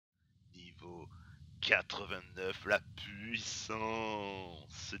niveau 89, la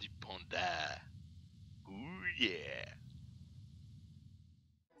puissance du panda. Ouh yeah.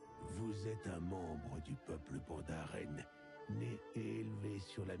 Vous êtes un membre du peuple Pandaren, né et élevé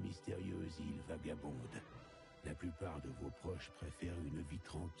sur la mystérieuse île vagabonde. La plupart de vos proches préfèrent une vie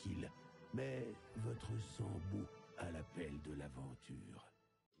tranquille, mais votre sang bout à l'appel de l'aventure.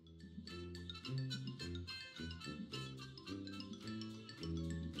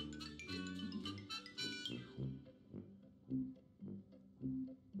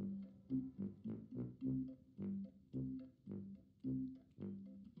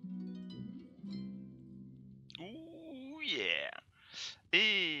 Ouh yeah.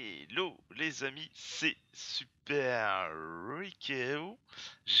 Hello les amis, c'est Superico.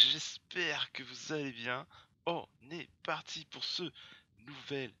 J'espère que vous allez bien. On est parti pour ce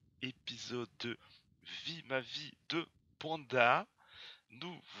nouvel épisode de Vie de Panda.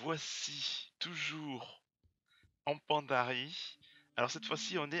 Nous voici toujours en Pandarie. Alors cette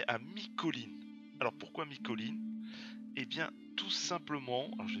fois-ci on est à Micolline. Alors pourquoi Micolline? Eh bien tout simplement,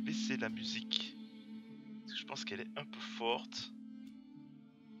 alors je vais baisser la musique parce que je pense qu'elle est un peu forte.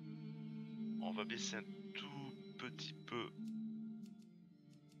 On va baisser un tout petit peu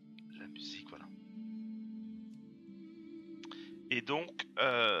la musique, voilà. Et donc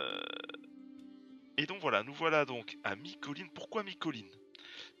voilà, nous voilà donc à Micolline. Pourquoi Micolline?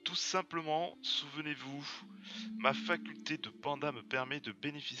 Tout simplement, souvenez-vous, ma faculté de panda me permet de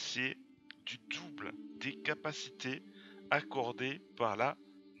bénéficier du double des capacités accordées par la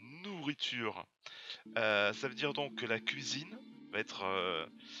nourriture. Ça veut dire donc que la cuisine va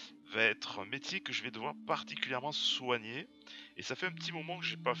être un métier que je vais devoir particulièrement soigner. Et ça fait un petit moment que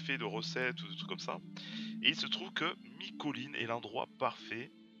j'ai pas fait de recettes ou de trucs comme ça. Et il se trouve que Micolline est l'endroit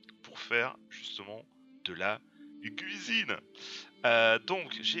parfait pour faire justement de la cuisine.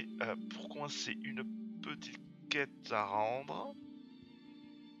 Donc j'ai pour commencer une petite quête à rendre.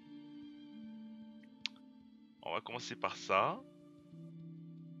 On va commencer par ça.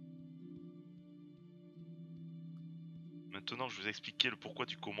 Maintenant je vais vous expliquer le pourquoi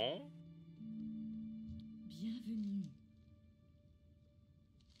du comment. Bienvenue.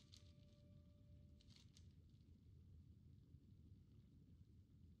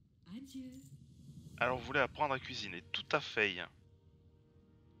 Adieu. Alors vous voulez apprendre à cuisiner, tout à fait.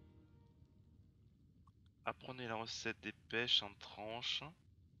 Apprenez la recette des pêches en tranches.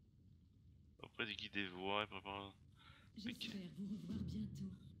 Auprès du guide des voies et prépare... J'espère vous revoir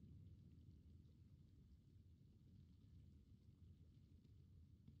bientôt.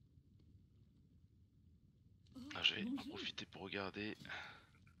 Oh, Ah, je vais en bonjour. profiter pour regarder.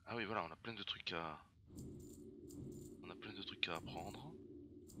 Ah oui, voilà, on a plein de trucs à... On a plein de trucs à apprendre.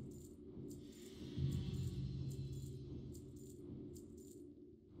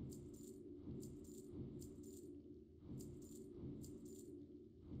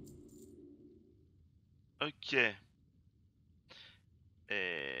 Ok.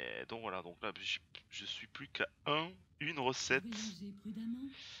 Et donc voilà, donc là je suis plus qu'à une recette. Voyagez prudemment.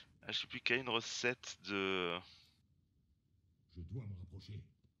 Je suis plus qu'à une recette de... Je dois me rapprocher.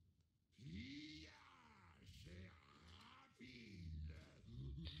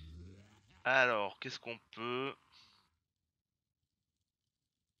 Alors, qu'est-ce qu'on peut...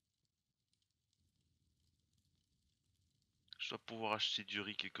 Je dois pouvoir acheter du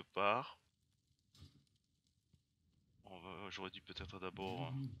riz quelque part. J'aurais dû peut-être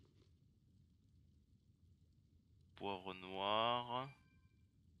d'abord... Bienvenue. Poivre noir.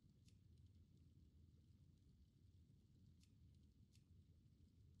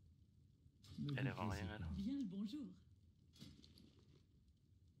 Ne Elle vous est vraiment pressez rien, elle. pas. Bien le bonjour.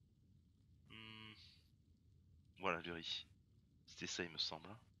 Voilà du riz. C'était ça, il me semble.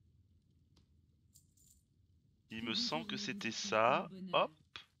 Il me semble que c'était ça. Hop.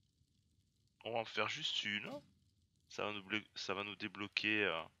 On va en faire juste une. Ça va nous débloquer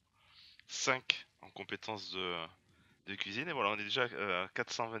 5 en compétences de cuisine. Et voilà, on est déjà à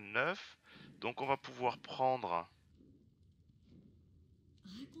 429. Donc on va pouvoir prendre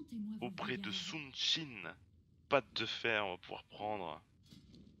Racontez-moi vos auprès de voyages. Sun Chin, pâte de fer, on va pouvoir prendre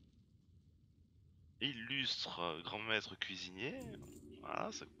illustre grand maître cuisinier. Voilà,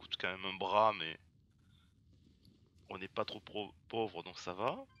 ça coûte quand même un bras, mais on n'est pas trop pauvre, donc ça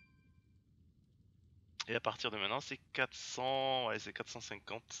va. Et à partir de maintenant, c'est 400, ouais, c'est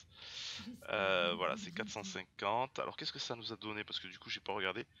 450. J'espère vous Voilà, revoir c'est bientôt. 450. Alors qu'est-ce que ça nous a donné? Parce que du coup, j'ai pas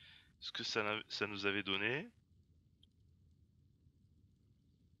regardé ce que ça nous avait donné.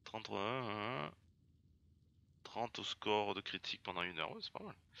 31, 30 au score de critique pendant 1 heure. Ouais, c'est pas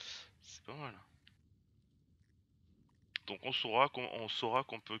mal. C'est pas mal. Donc on saura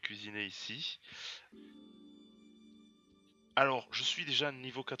qu'on peut cuisiner ici. Alors, je suis déjà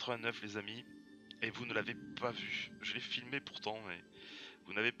niveau 89 les amis, et vous ne l'avez pas vu. Je l'ai filmé pourtant, mais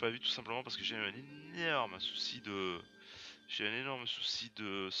vous n'avez pas vu tout simplement parce que j'ai eu un énorme souci de... J'ai un énorme souci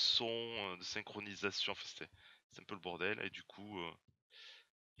de son, de synchronisation, enfin c'est un peu le bordel, et du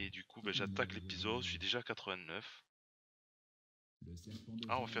coup ben, j'attaque l'épisode, je suis déjà à 89. Le serpent de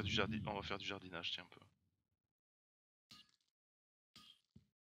Ah jade vous guide. on va faire du jardinage, tiens un peu.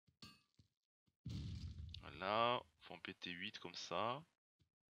 Voilà, faut en péter 8 comme ça.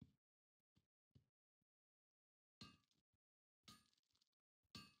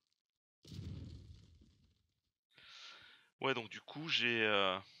 Ouais, donc du coup j'ai...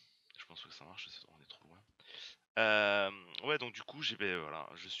 Je pense que ça marche, on est trop loin. Ouais, donc du coup voilà,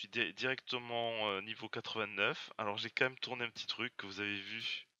 je suis directement niveau 89. Alors j'ai quand même tourné un petit truc que vous avez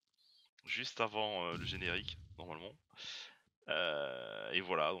vu juste avant le générique, normalement. Et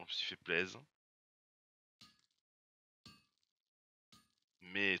voilà, donc je me suis fait plaisir.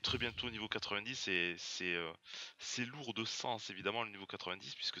 Mais très bientôt au niveau 90, c'est lourd de sens évidemment le niveau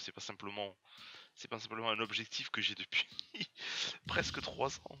 90, puisque c'est pas simplement un objectif que j'ai depuis presque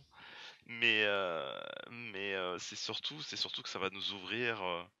 3 ans. Mais c'est surtout que ça va nous ouvrir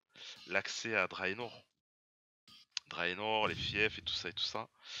l'accès à Draenor. Draenor, les fiefs et tout ça et tout ça.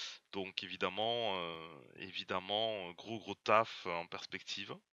 Donc évidemment, gros taf en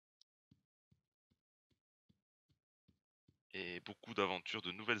perspective. Et beaucoup d'aventures,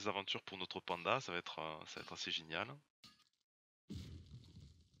 de nouvelles aventures pour notre panda, ça va être assez génial.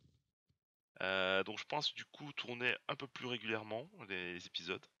 Donc je pense du coup tourner un peu plus régulièrement les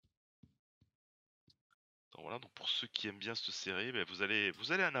épisodes. Donc voilà, donc pour ceux qui aiment bien cette série, ben, vous allez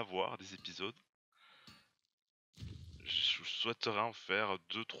en avoir des épisodes. Je souhaiterais en faire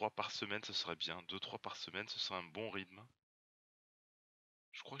 2-3 par semaine, ce serait bien. 2-3 par semaine, ce serait un bon rythme.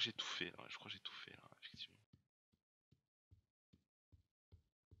 Je crois que j'ai tout fait, là. Je crois que j'ai tout fait là, effectivement.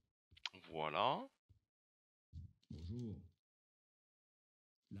 Voilà. Bonjour.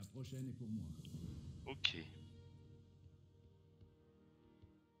 La prochaine est pour moi. Ok.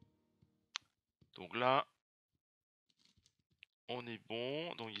 Donc là, on est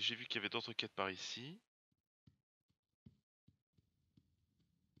bon. Donc j'ai vu qu'il y avait d'autres quêtes par ici.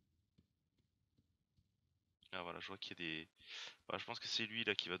 Ah voilà, je vois qu'il y a des... Voilà, je pense que c'est lui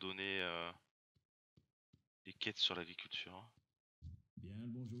là qui va donner les quêtes sur l'agriculture. Bien le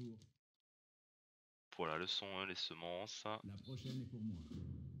bonjour. Voilà, leçon 1, les semences. La prochaine est pour moi.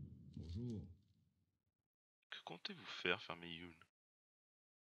 Bonjour. Que comptez-vous faire, Ferméyoun?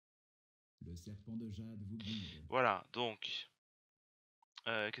 Le serpent de jade vous guide. Voilà, donc...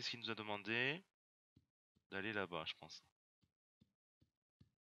 qu'est-ce qu'il nous a demandé? D'aller là-bas, je pense.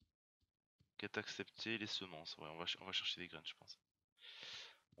 Quête acceptée, les semences. Ouais, on va chercher des graines, je pense.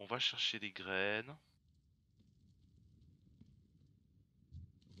 On va chercher des graines.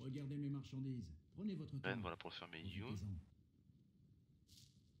 Regardez mes marchandises. Prenez votre temps. Graines, voilà, pour le Ferméyoun. Profitez-en.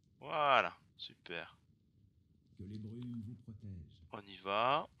 Voilà, super. Que les brumes vous protègent. On y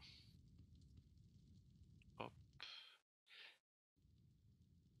va. Hop.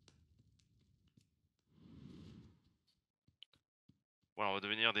 Voilà, on va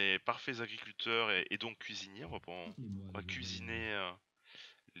devenir des parfaits agriculteurs et donc cuisiniers. On va cuisiner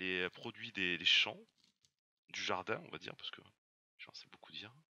les produits des champs, du jardin, on va dire, parce que j'en sais beaucoup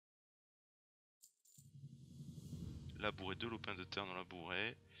dire. Labourer 2 lopins de terre dans la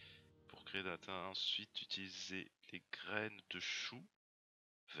bourrée pour créer d'atteindre. Ensuite, utiliser les graines de choux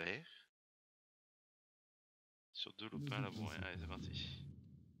verts sur 2 lopins labourés. Allez, c'est parti.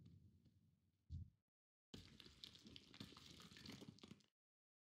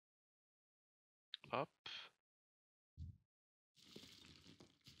 Hop.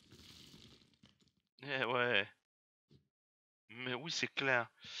 Eh ouais. Mais oui, c'est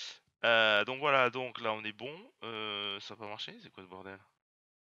clair. Donc voilà, donc là on est bon. Ça va pas marcher, c'est quoi ce bordel?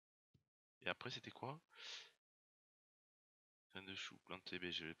 Et après c'était quoi? Graines de chou planté,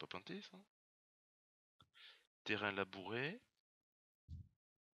 mais je vais pas planter ça. Terrain labouré.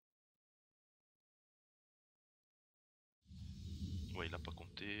 Ouais, il a pas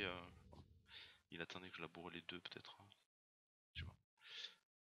compté. Il attendait que je laboure les deux peut-être. Hein. Tu vois.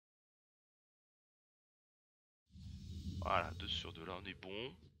 Voilà, 2 sur 2 là on est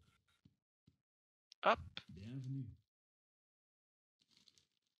bon. Hop. Bienvenue.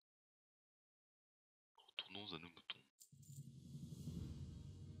 Retournons à nos moutons.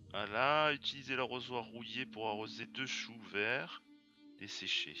 Voilà, utiliser l'arrosoir rouillé pour arroser 2 choux verts. Les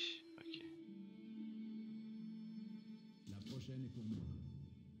sécher. Ok. La prochaine est pour moi.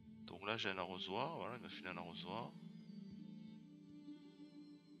 Donc là j'ai un arrosoir, voilà, il m'a filé un arrosoir.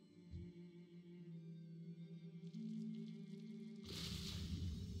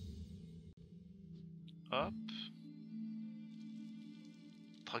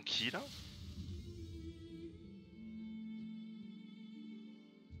 tranquille.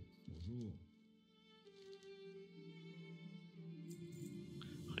 Bonjour.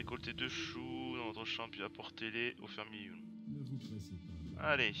 Récoltez 2 choux dans votre champ puis apportez-les au fermier. Ne vous pressez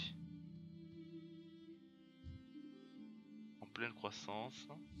pas. Allez. En pleine croissance.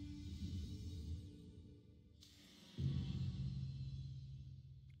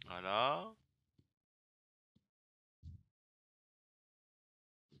 Voilà.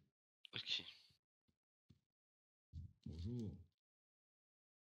 Ok. Bonjour.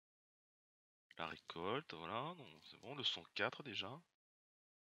 La récolte, voilà. Donc c'est bon, leçon 4 déjà.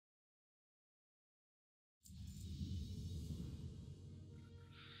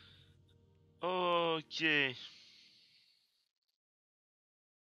 Ok.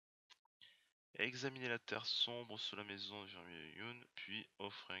 Examinez la terre sombre sous la maison du fermier Youn, puis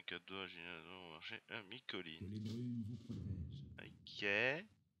offrez un cadeau à Génération au marché à Que Micolline. les brumes vous protègent. Ok.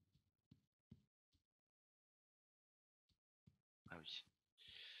 Ah oui.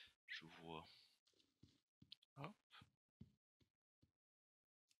 Je vois. Hop.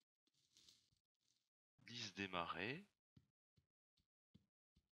 Liste des marais.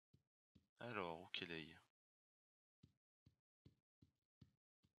 Alors, où qu'elle aille?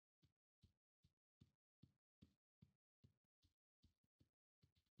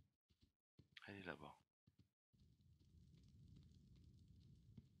 Elle est là-bas.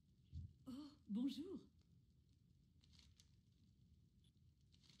 Oh, bonjour.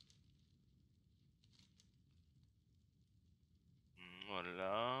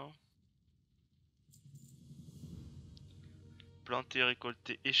 Voilà. Planter,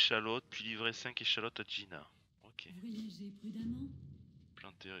 récolter échalotes, puis livrer 5 échalotes à Gina. Ok. Voyagez prudemment.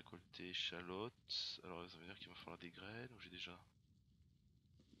 Planter, récolter échalotes. Alors ça veut dire qu'il va falloir des graines ou j'ai déjà.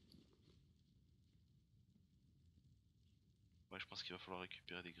 Ouais, je pense qu'il va falloir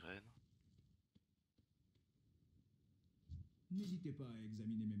récupérer des graines. N'hésitez pas à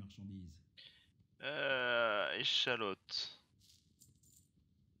examiner mes marchandises. Échalotes.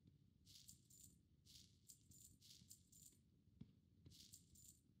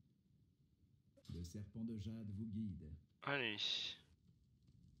 Le serpent de jade vous guide. Allez.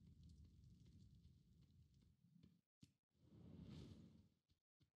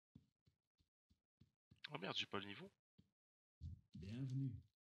 Oh merde, j'ai pas le niveau. Bienvenue.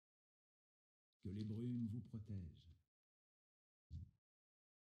 Que les brumes vous protègent.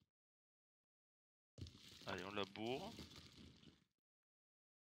 Allez, on laboure.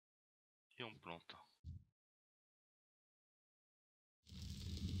 Et on plante.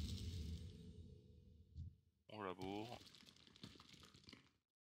 On laboure.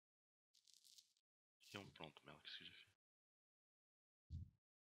 Et on plante. Merde, qu'est-ce que j'ai fait?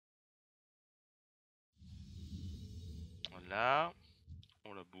 Voilà.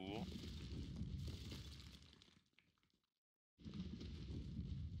 On laboure.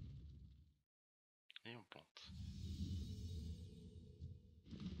 Et on plante.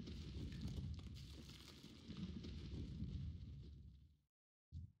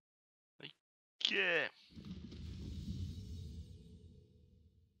 Ok.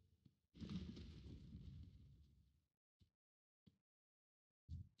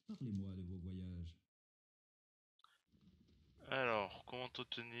 Parlez-moi de vos voyages. Alors, comment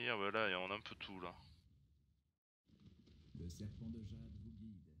entretenir? Bah là, on a un peu tout là. Le serpent de jade vous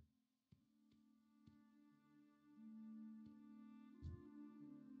guide.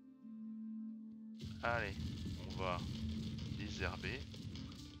 Allez, on va désherber.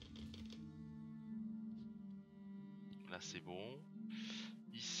 Là, c'est bon.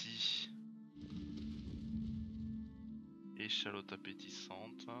 Ici, échalote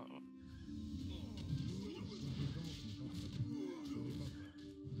appétissante.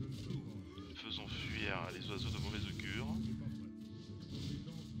 Faisons fuir les oiseaux de mauvais augure.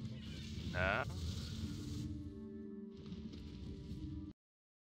 Là.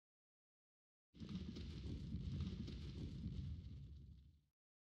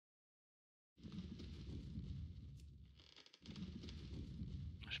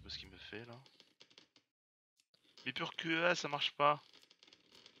 Je sais pas ce qu'il me fait là. Mais pur QA, ça marche pas.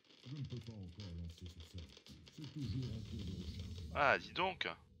 Je ne peux pas encore lancer ce sort. C'est toujours en cours de recherche. Ah, dis donc.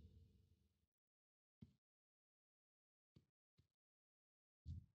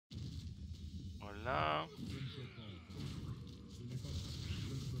 Voilà. Je ne peux pas encore. Ce n'est pas ça.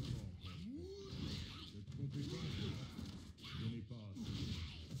 Je ne peux pas encore. Cette compétence, je n'ai pas assez.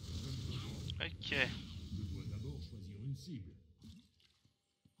 Je ne peux pas. Ok. Je dois d'abord choisir une cible.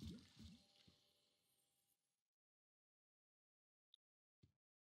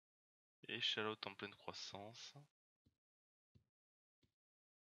 Échalote en pleine croissance.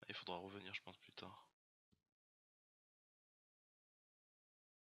 Il faudra revenir, je pense, plus tard.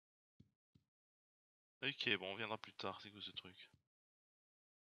 Ok, bon, on viendra plus tard, c'est quoi ce truc?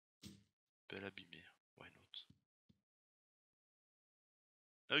 Belle abîmée, why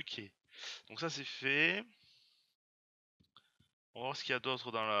not? Ok, donc ça c'est fait. On va voir ce qu'il y a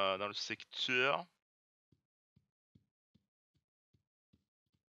d'autre dans le secteur.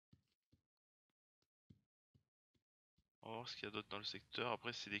 On va voir ce qu'il y a d'autre dans le secteur.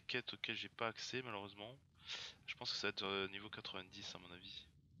 Après, c'est des quêtes auxquelles j'ai pas accès, malheureusement. Je pense que ça va être niveau 90 à mon avis.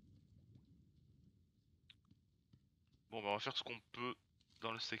 Bon, bah, on va faire ce qu'on peut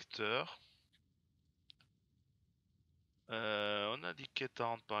dans le secteur. On a des quêtes à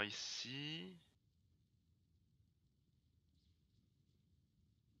rendre par ici.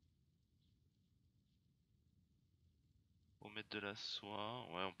 On va mettre de la soie.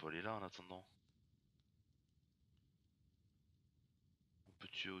 Ouais, on peut aller là en attendant. On peut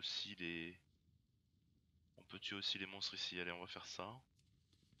tuer aussi les... On peut tuer aussi les monstres ici. Allez, on va faire ça.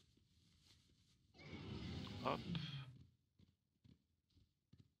 Hop.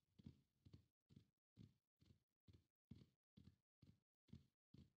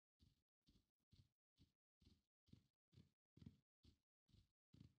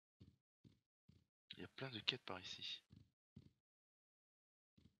 Il y a plein de quêtes par ici.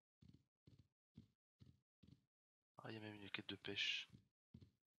 Ah, il y a même une quête de pêche.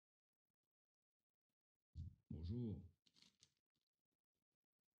 Bonjour.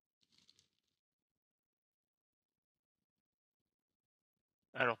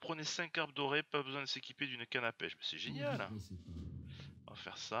 Alors, prenez 5 arbres dorés, pas besoin de s'équiper d'une canne à pêche. C'est génial. Ne vous pressez pas. On va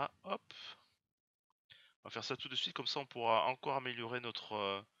faire ça, hop. On va faire ça tout de suite, comme ça on pourra encore améliorer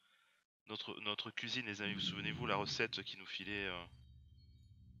notre cuisine, les amis. Vous souvenez-vous la recette qui nous filait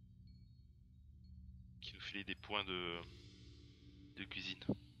des points de cuisine.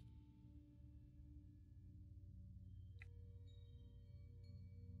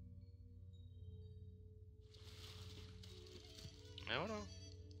 Et voilà.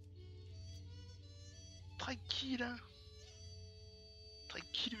 Tranquille, hein.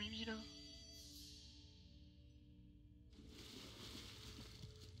 Tranquille, Mimi, là.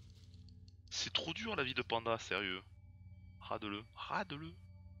 C'est trop dur la vie de panda, sérieux. Rade-le, rade-le.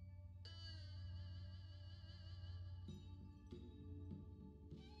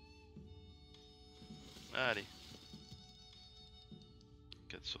 Allez.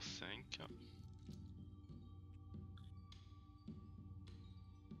 4 sur 5.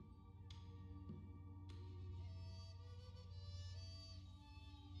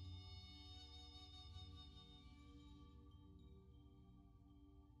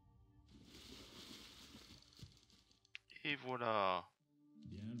 Et voilà.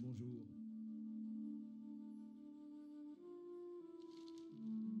 Bien le bonjour.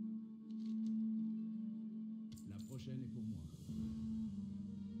 La prochaine est pour moi.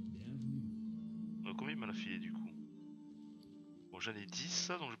 Bienvenue. Combien il m'en a filé du coup? Bon, j'en ai 10,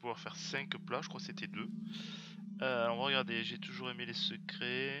 donc je vais pouvoir faire 5 plats, je crois que c'était 2. On va regarder, j'ai toujours aimé les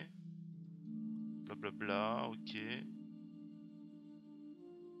secrets. Blablabla, ok.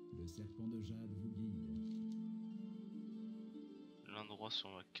 Le serpent de jade vous guide. L'endroit sur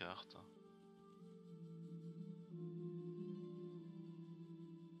ma carte.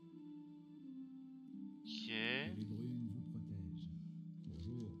 Ok. Les brunes vous protègent.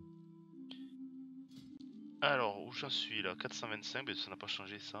 Bonjour. Alors, où j'en suis là? 425, mais ça n'a pas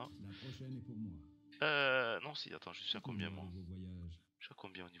changé ça. La prochaine est pour moi. Non, si, attends, je suis à combien moi? De vos voyages. Je suis à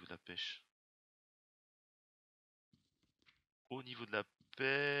combien au niveau de la pêche? Au niveau de la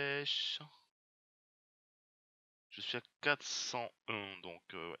pêche, je suis à 401, donc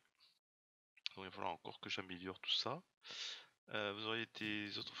ouais. Donc il va falloir encore que j'améliore tout ça. Vous auriez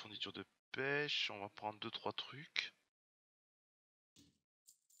des autres fournitures de pêche, on va prendre 2-3 trucs.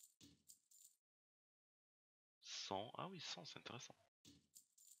 100, ah oui 100 c'est intéressant.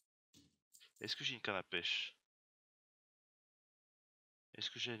 Est-ce que j'ai une canne à pêche?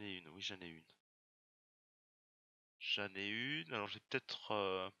 Est-ce que j'en ai une? Oui j'en ai une. J'en ai une, alors j'ai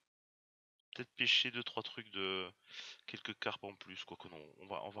peut-être pêcher 2-3 trucs de quelques carpes en plus, quoi que non. On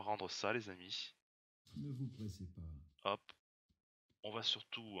va rendre ça les amis. Ne vous pressez pas. Hop. On va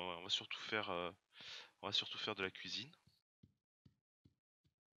surtout faire de la cuisine.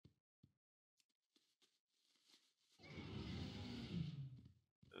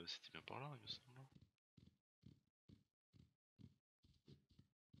 C'était bien par là, il me semble.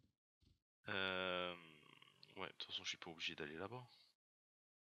 Ouais, de toute façon, je suis pas obligé d'aller là-bas.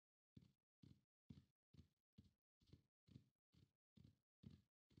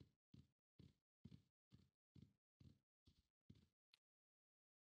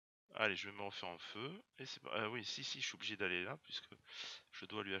 Allez, je vais me refaire un feu. Et c'est pas... Ah oui, si, je suis obligé d'aller là, puisque je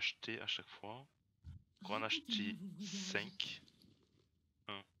dois lui acheter à chaque fois. On va en acheter 5.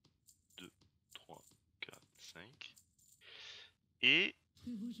 1, 2, 3, 4, 5. Et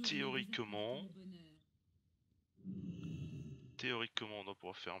théoriquement, on doit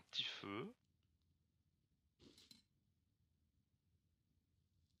pouvoir faire un petit feu.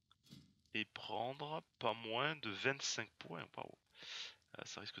 Et prendre pas moins de 25 points. Pardon.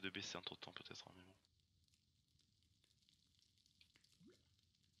 Ça risque de baisser entre temps peut-être. Mais bon.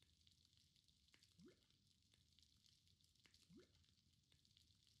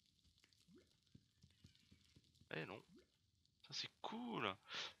 Eh non. Ça c'est cool.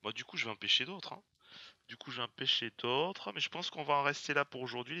 Bon, du coup je vais en pêcher d'autres. Hein. Mais je pense qu'on va en rester là pour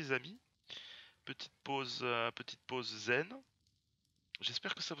aujourd'hui les amis. Petite pause zen.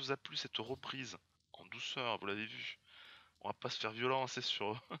 J'espère que ça vous a plu cette reprise en douceur, vous l'avez vu. On va pas se faire violence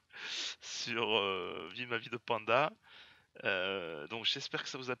sur ma vie de panda. Donc j'espère que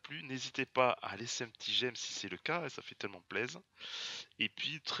ça vous a plu. N'hésitez pas à laisser un petit j'aime si c'est le cas, ça fait tellement plaisir. Et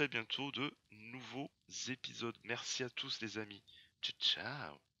puis très bientôt de nouveaux épisodes. Merci à tous les amis. Ciao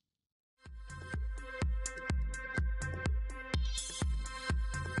ciao.